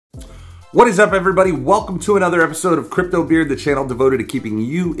What is up, everybody? Welcome to another episode of Crypto Beard, the channel devoted to keeping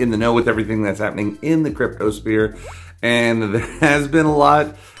you in the know with everything that's happening in the crypto sphere. And there has been a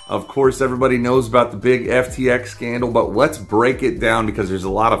lot. Of course, everybody knows about the big FTX scandal, but let's break it down because there's a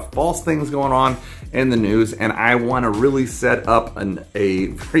lot of false things going on in the news, and I want to really set up a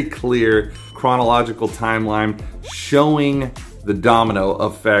very clear chronological timeline showing the domino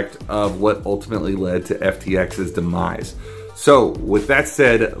effect of what ultimately led to FTX's demise. So with that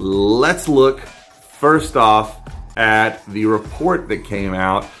said, let's look first off at the report that came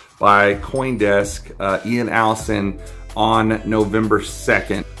out by CoinDesk, Ian Allison, on November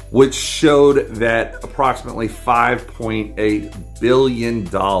 2nd, which showed that approximately $5.8 billion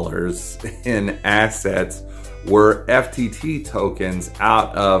in assets were FTT tokens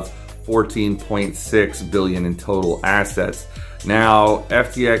out of 14.6 billion in total assets. Now,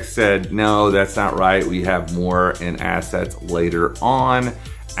 FTX said, no, that's not right. We have more in assets later on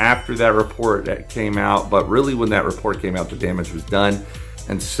after that report that came out. But really, when that report came out, the damage was done.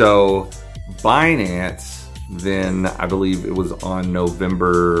 And so Binance, then I believe it was on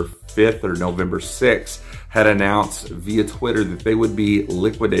November 5th or November 6th, had announced via Twitter that they would be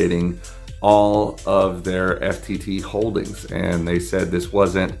liquidating all of their FTT holdings. And they said this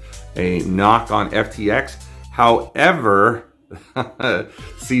wasn't a knock on FTX. However,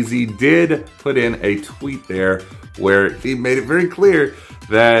 CZ did put in a tweet there where he made it very clear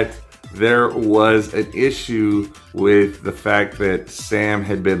that there was an issue with the fact that Sam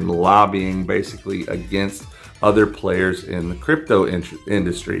had been lobbying basically against other players in the crypto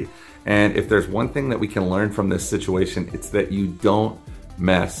industry. And if there's one thing that we can learn from this situation, it's that you don't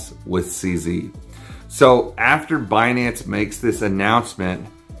mess with CZ. So after Binance makes this announcement,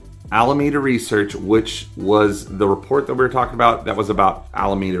 Alameda Research, which was the report that we were talking about, that was about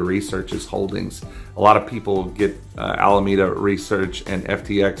Alameda Research's holdings. A lot of people get Alameda Research and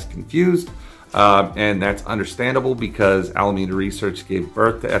FTX confused, and that's understandable because Alameda Research gave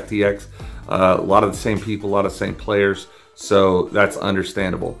birth to FTX. A lot of the same people, a lot of the same players, so that's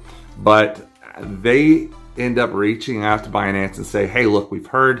understandable. But they end up reaching out to Binance and say, hey, look, we've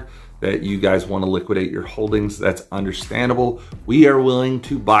heard that you guys want to liquidate your holdings. That's understandable. We are willing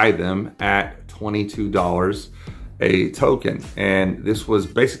to buy them at $22 a token. And this was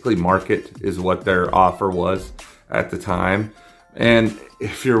basically market is what their offer was at the time. And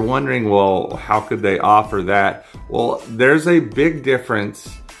if you're wondering, well, how could they offer that? Well, there's a big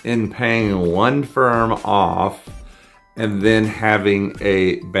difference in paying one firm off and then having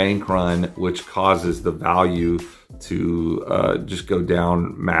a bank run, which causes the value to just go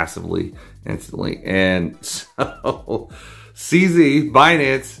down massively instantly. And so CZ,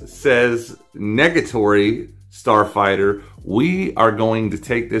 Binance says, negatory Starfighter, we are going to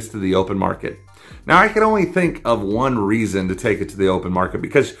take this to the open market. Now, I can only think of one reason to take it to the open market,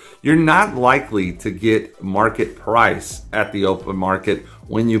 because you're not likely to get market price at the open market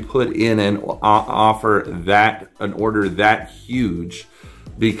when you put in an offer an order that huge.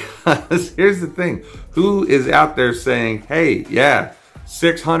 Because here's the thing, who is out there saying, hey, yeah,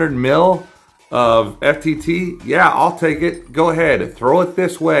 600 mil of FTT, yeah, I'll take it, go ahead, throw it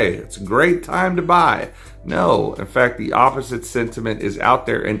this way, it's a great time to buy. No, in fact, the opposite sentiment is out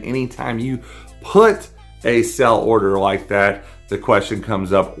there, and anytime you put a sell order like that, the question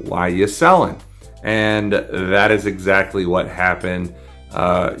comes up, why are you selling? And that is exactly what happened.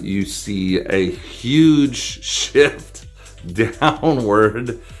 You see a huge shift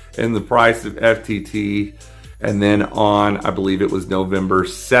downward in the price of FTT. And then on, I believe it was November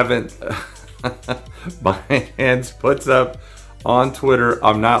 7th, Binance puts up on Twitter,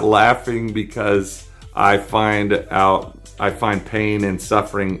 I'm not laughing because I find pain and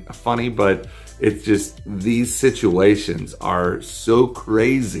suffering funny, but it's just, these situations are so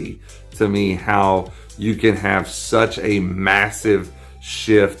crazy to me, how you can have such a massive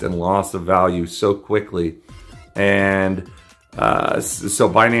shift and loss of value so quickly. And so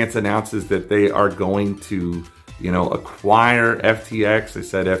Binance announces that they are going to, acquire FTX. They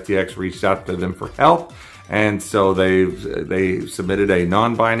said FTX reached out to them for help, and so they submitted a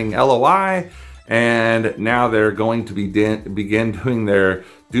non-binding LOI, and now they're going to begin doing their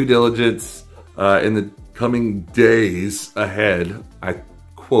due diligence in the coming days ahead. I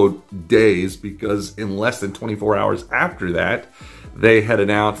quote days because in less than 24 hours after that, they had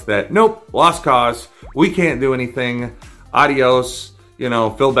announced that, nope, lost cause, we can't do anything, adios.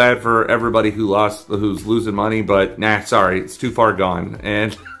 Feel bad for everybody who's losing money, but nah, sorry, it's too far gone.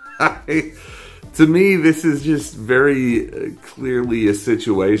 And to me, this is just very clearly a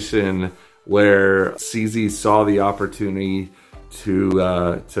situation where CZ saw the opportunity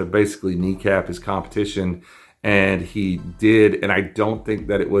to basically kneecap his competition And he did, and I don't think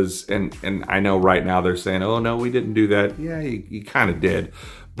that it was, and I know right now they're saying, oh no, we didn't do that. Yeah, you kind of did.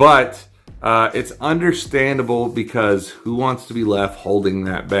 But it's understandable, because who wants to be left holding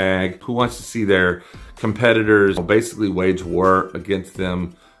that bag? Who wants to see their competitors basically wage war against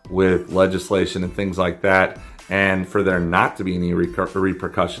them with legislation and things like that, and for there not to be any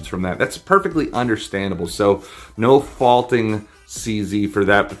repercussions from that? That's perfectly understandable. So no faulting CZ for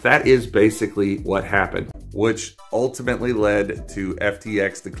that, but that is basically what happened, which ultimately led to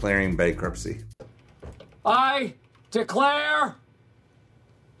FTX declaring bankruptcy. I declare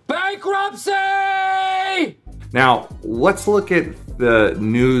bankruptcy! Now, let's look at the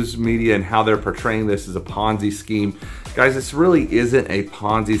news media and how they're portraying this as a Ponzi scheme. Guys, this really isn't a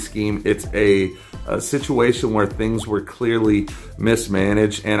Ponzi scheme. It's a situation where things were clearly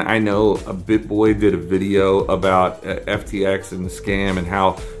mismanaged. And I know a BitBoy did a video about FTX and the scam and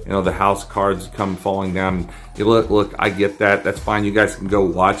how, you know, the house cards come falling down. And look, I get that. That's fine. You guys can go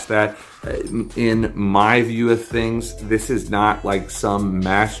watch that. In my view of things, this is not like some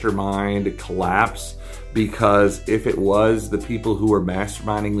mastermind collapse, because if it was, the people who were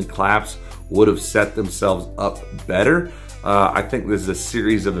masterminding the collapse would have set themselves up better. I think this is a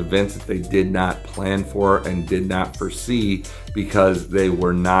series of events that they did not plan for and did not foresee, because they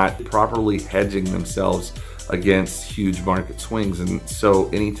were not properly hedging themselves against huge market swings. And so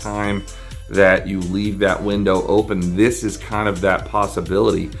anytime that you leave that window open, this is kind of that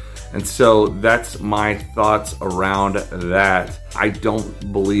possibility. And so that's my thoughts around that. I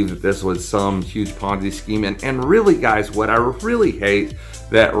don't believe that this was some huge Ponzi scheme. And really, guys, what I really hate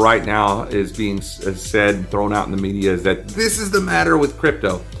that right now is being said, thrown out in the media, is that this is the matter with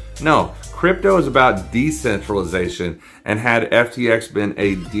crypto. No, crypto is about decentralization. And had FTX been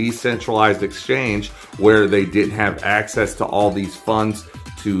a decentralized exchange where they didn't have access to all these funds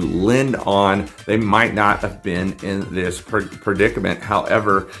to lend on, they might not have been in this predicament.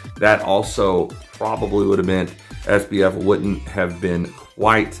 However, that also probably would have meant SBF wouldn't have been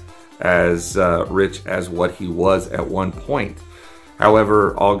quite as rich as what he was at one point.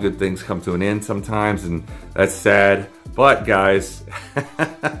 However, all good things come to an end sometimes, and that's sad. But guys,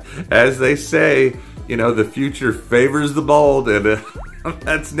 as they say, you know, the future favors the bold, and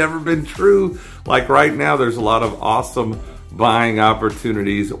that's never been true. Like right now, there's a lot of awesome buying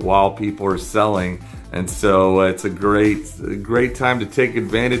opportunities while people are selling, and so it's a great time to take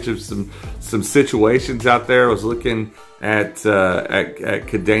advantage of some situations out there. I was looking at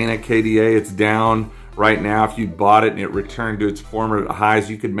KDA. It's down right now. If you bought it and it returned to its former highs,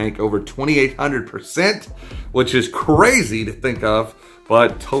 you could make over 2,800%, which is crazy to think of,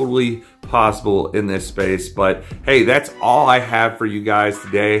 but totally possible in this space. But hey, that's all I have for you guys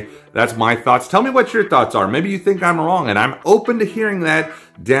today. That's my thoughts. Tell me what your thoughts are. Maybe you think I'm wrong, and I'm open to hearing that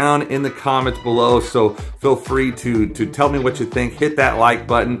down in the comments below. So feel free to tell me what you think. Hit that like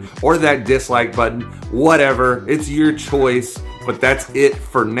button or that dislike button, whatever. It's your choice. But that's it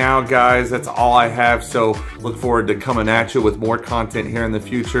for now, guys. That's all I have. So look forward to coming at you with more content here in the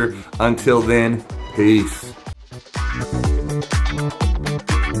future. Until then, peace.